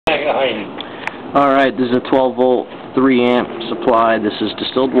Alright, this is a 12 volt, 3 amp supply. This is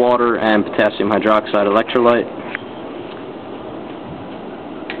distilled water and potassium hydroxide electrolyte.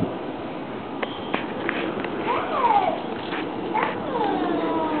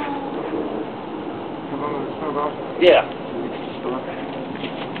 Yeah.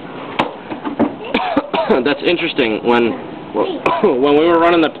 That's interesting. When we were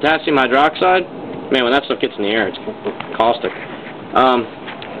running the potassium hydroxide, man, when that stuff gets in the air, it's caustic.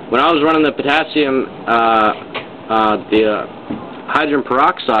 When I was running the potassium, the hydrogen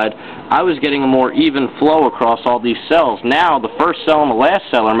peroxide, I was getting a more even flow across all these cells. Now, the first cell and the last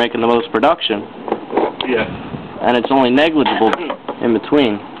cell are making the most production. Yeah. And it's only negligible in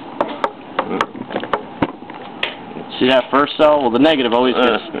between. See that first cell? Well, the negative always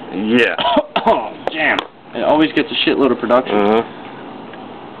gets... yeah. Oh, damn. It always gets a shitload of production.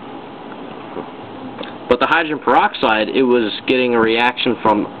 But the hydrogen peroxide, it was getting a reaction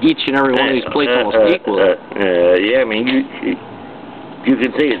from each and every one of these plates almost equally. Yeah, I mean, you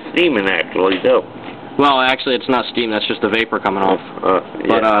can see it steaming, actually, too. Well, actually, it's not steam. That's just the vapor coming off.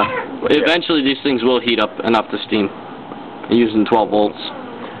 But eventually, these things will heat up enough to steam using 12 volts.